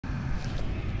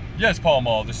Yes, Paul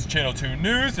Mall, this is Channel 2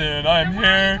 News, and I'm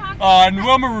here on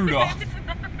Wilma Rudolph,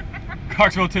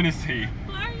 Clarksville, Tennessee.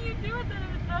 Why are you doing that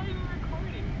if it's not even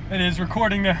recording? It is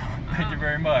recording now. Thank you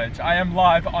very much. I am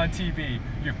live on TV,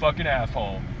 you fucking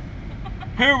asshole.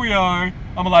 Here we are.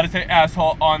 I'm allowed to say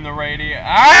asshole on the radio.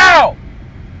 Ow!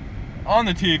 On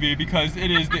the TV because it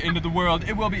is the end of the world.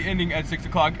 It will be ending at 6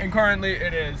 o'clock, and currently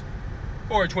it is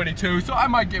 4:22, so I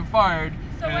might get fired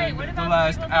in the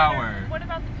last hour. What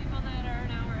about the people that are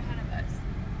an hour ahead of us?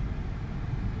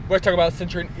 We're talking about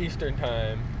Central and Eastern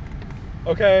Time.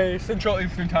 Okay, Central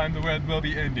Eastern Time, the world will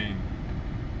be ending.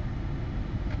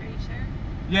 Are you sure?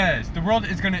 Yes, the world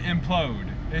is going to implode.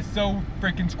 It's so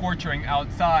freaking scorching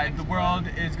outside. The world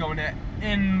is going to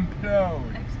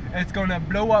implode. It's going to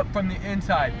blow up from the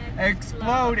inside.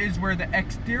 Explode is where the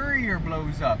exterior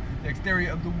blows up. The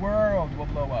exterior of the world will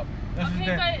blow up.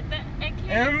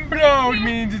 Implode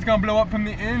means it's going to blow up from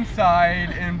the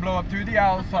inside and blow up through the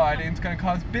outside, and it's going to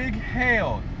cause big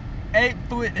hail.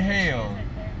 8-foot hail.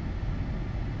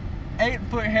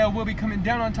 8-foot hail will be coming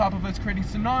down on top of us, creating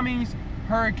tsunamis,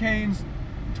 hurricanes,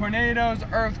 tornadoes,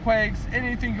 earthquakes,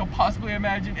 anything you'll possibly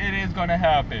imagine. It is going to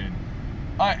happen.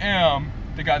 I am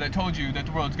the guy that told you that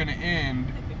the world's going to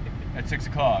end at 6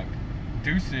 o'clock.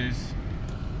 Deuces.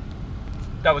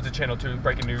 That was a Channel 2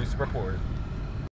 breaking news report.